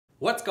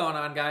What's going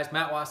on, guys?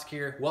 Matt Wacek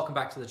here. Welcome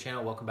back to the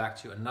channel. Welcome back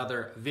to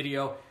another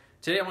video.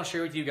 Today I want to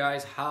share with you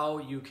guys how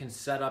you can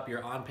set up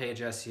your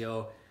on-page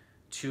SEO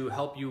to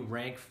help you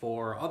rank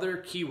for other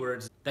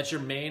keywords that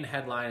your main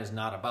headline is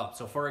not about.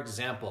 So for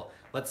example,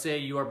 let's say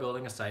you are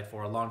building a site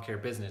for a lawn care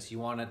business. You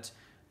want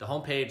the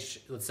homepage,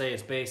 let's say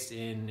it's based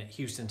in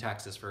Houston,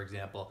 Texas, for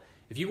example.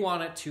 If you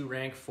want it to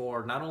rank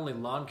for not only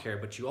lawn care,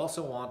 but you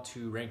also want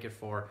to rank it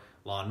for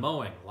lawn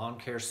mowing, lawn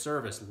care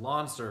service,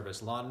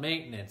 lawn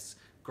maintenance,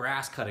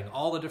 grass cutting,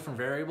 all the different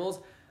variables,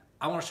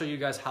 I want to show you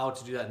guys how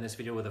to do that in this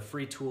video with a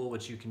free tool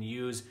which you can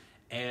use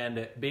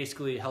and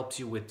basically helps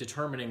you with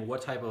determining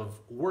what type of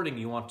wording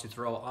you want to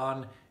throw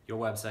on your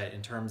website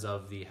in terms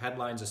of the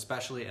headlines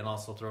especially, and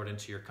also throw it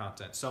into your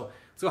content. So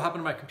let's go hop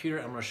into my computer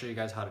and I'm going to show you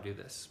guys how to do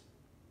this.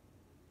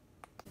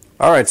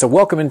 All right, so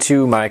welcome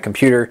into my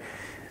computer.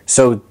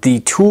 So the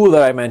tool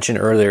that I mentioned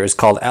earlier is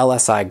called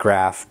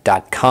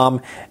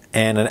lsigraph.com,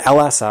 and an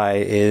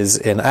LSI is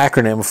an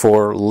acronym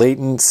for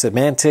Latent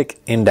Semantic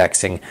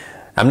Indexing.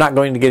 I'm not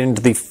going to get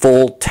into the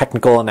full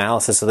technical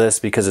analysis of this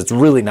because it's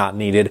really not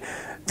needed.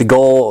 The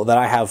goal that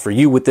I have for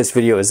you with this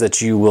video is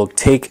that you will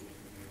take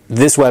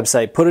this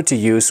website, put it to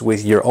use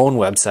with your own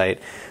website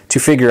to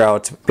figure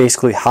out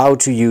basically how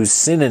to use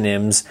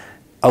synonyms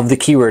of the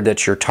keyword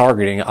that you're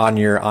targeting on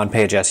your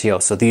on-page SEO.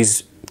 So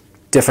these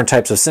different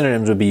types of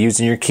synonyms would be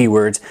used in your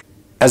keywords,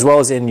 as well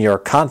as in your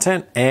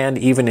content and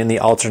even in the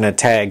alternate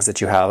tags that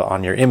you have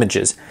on your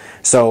images.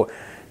 So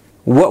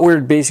what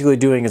we're basically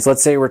doing is,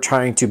 let's say we're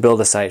trying to build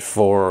a site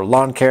for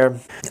lawn care.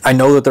 I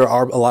know that there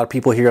are a lot of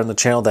people here on the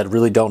channel that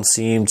really don't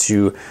seem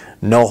to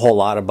know a whole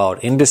lot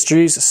about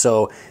industries.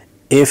 So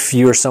if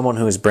you're someone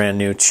who is brand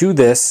new to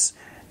this,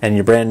 and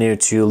you're brand new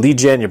to lead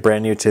gen, you're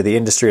brand new to the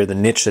industry or the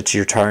niche that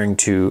you're trying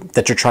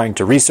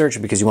to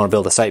research because you want to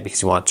build a site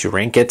because you want to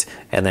rank it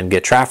and then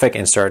get traffic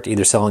and start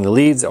either selling the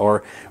leads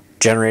or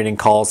generating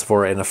calls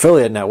for an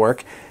affiliate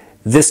network,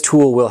 this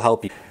tool will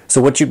help you.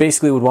 So what you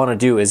basically would want to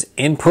do is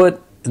input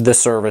the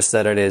service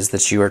that it is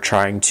that you are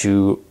trying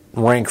to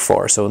rank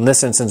for. So in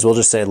this instance, we'll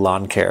just say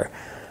lawn care.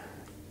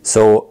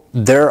 So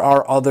there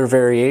are other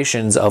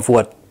variations of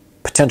what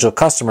potential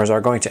customers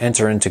are going to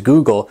enter into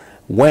Google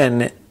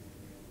when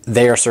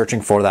they are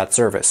searching for that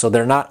service. So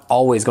they're not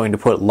always going to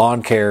put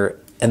lawn care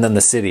and then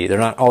the city. They're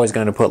not always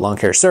going to put lawn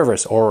care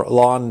service or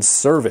lawn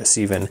service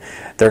even.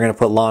 They're going to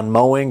put lawn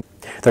mowing.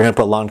 They're going to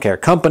put lawn care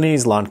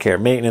companies, lawn care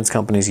maintenance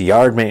companies,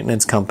 yard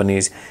maintenance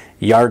companies,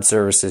 yard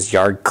services,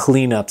 yard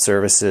cleanup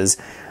services,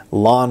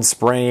 lawn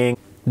spraying.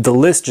 The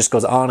list just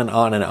goes on and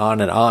on and on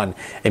and on.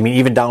 I mean,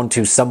 even down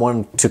to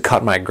someone to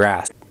cut my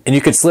grass. And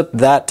you could slip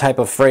that type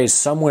of phrase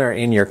somewhere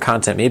in your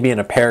content, maybe in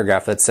a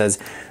paragraph that says,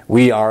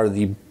 we are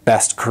the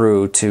best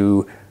crew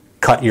to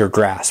cut your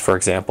grass, for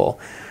example.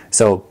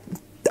 So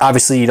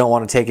obviously you don't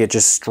want to take it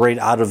just straight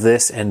out of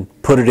this and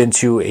put it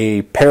into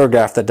a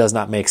paragraph that does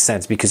not make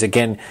sense, because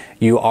again,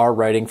 you are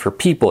writing for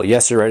people.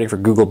 Yes, you're writing for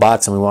Google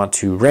bots and we want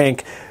to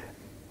rank,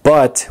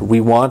 but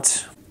we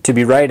want to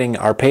be writing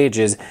our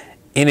pages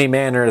in a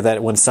manner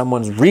that when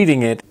someone's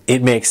reading it,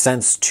 it makes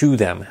sense to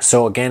them.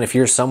 So again, if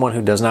you're someone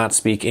who does not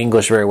speak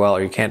English very well,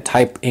 or you can't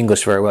type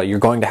English very well, you're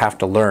going to have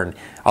to learn.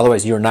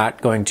 Otherwise, you're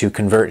not going to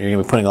convert. You're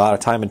going to be putting a lot of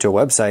time into a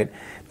website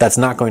that's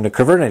not going to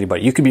convert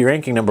anybody. You could be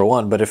ranking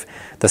 #1, but if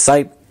the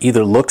site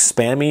either looks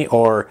spammy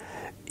or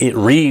it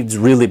reads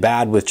really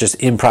bad with just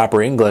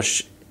improper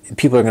English,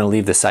 people are going to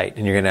leave the site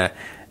and you're going to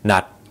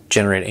not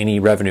generate any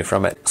revenue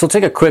from it. So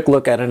take a quick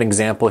look at an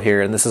example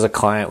here, and this is a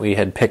client we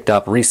had picked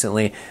up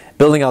recently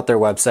building out their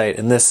website,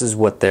 and this is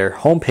what their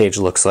homepage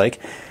looks like.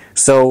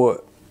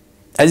 So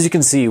as you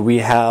can see, we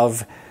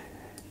have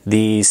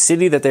the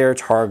city that they are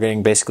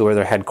targeting, basically where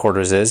their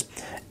headquarters is,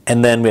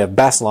 and then we have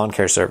best lawn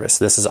care service.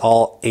 This is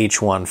all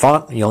H1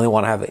 font. You only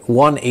want to have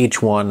one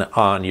H1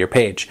 on your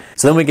page.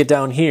 So then we get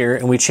down here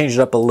and we change it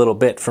up a little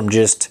bit from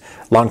just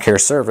lawn care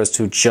service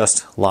to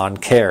just lawn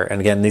care. And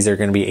again, these are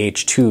going to be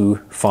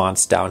H2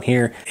 fonts down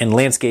here. And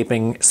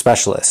landscaping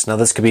specialist. Now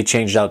this could be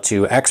changed out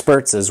to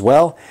experts as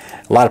well.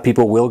 A lot of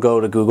people will go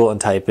to Google and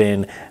type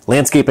in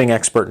landscaping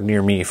expert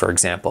near me, for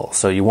example.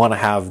 So you want to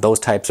have those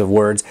types of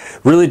words.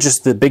 Really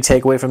just the big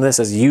takeaway from this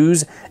is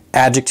use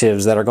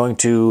adjectives that are going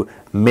to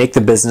make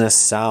the business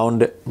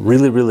sound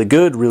really, really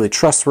good, really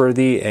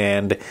trustworthy,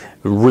 and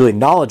really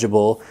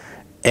knowledgeable,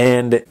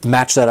 and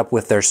match that up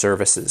with their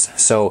services.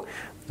 So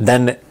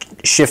then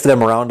shift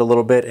them around a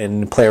little bit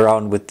and play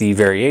around with the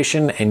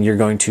variation, and you're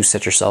going to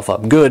set yourself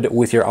up good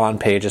with your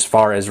on-page as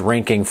far as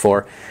ranking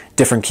for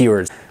different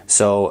keywords.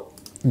 So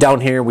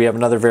down here we have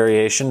another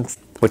variation,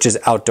 which is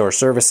outdoor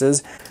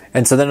services.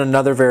 And so then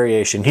another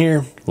variation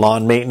here,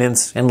 lawn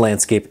maintenance and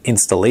landscape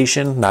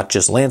installation, not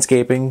just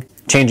landscaping,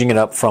 changing it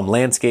up from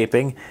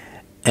landscaping.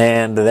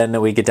 And then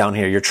we get down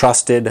here, your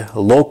trusted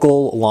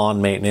local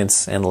lawn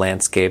maintenance and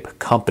landscape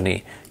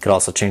company. You could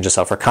also change this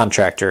out for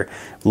contractor.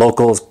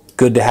 Local is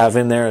good to have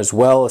in there as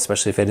well,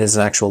 especially if it is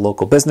an actual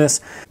local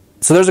business.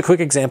 So there's a quick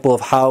example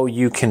of how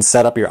you can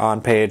set up your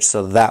on-page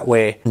so that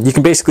way you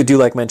can basically do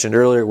like mentioned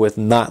earlier with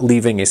not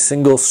leaving a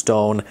single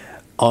stone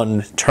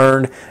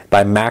unturned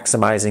by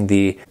maximizing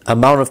the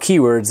amount of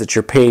keywords that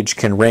your page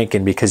can rank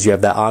in, because you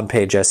have that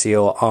on-page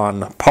SEO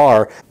on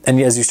par. And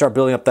as you start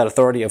building up that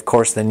authority, of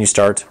course, then you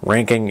start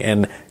ranking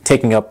and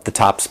taking up the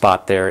top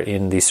spot there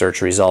in the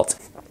search results.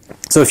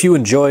 So if you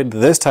enjoyed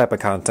this type of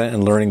content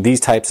and learning these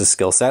types of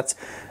skill sets,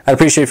 I'd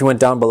appreciate if you went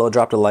down below,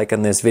 dropped a like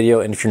on this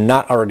video, and if you're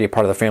not already a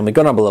part of the family,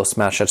 go down below,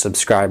 smash that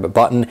subscribe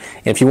button.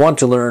 And if you want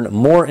to learn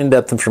more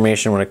in-depth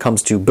information when it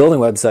comes to building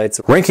websites,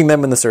 ranking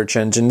them in the search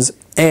engines,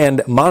 and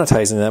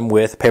monetizing them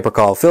with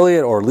pay-per-call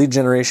affiliate or lead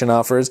generation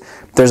offers,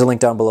 there's a link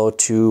down below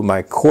to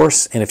my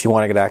course. And if you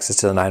want to get access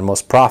to the 9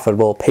 most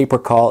profitable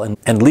pay-per-call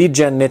and lead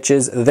gen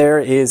niches, there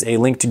is a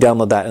link to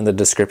download that in the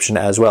description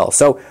as well.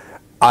 So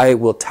I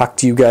will talk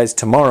to you guys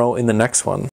tomorrow in the next one.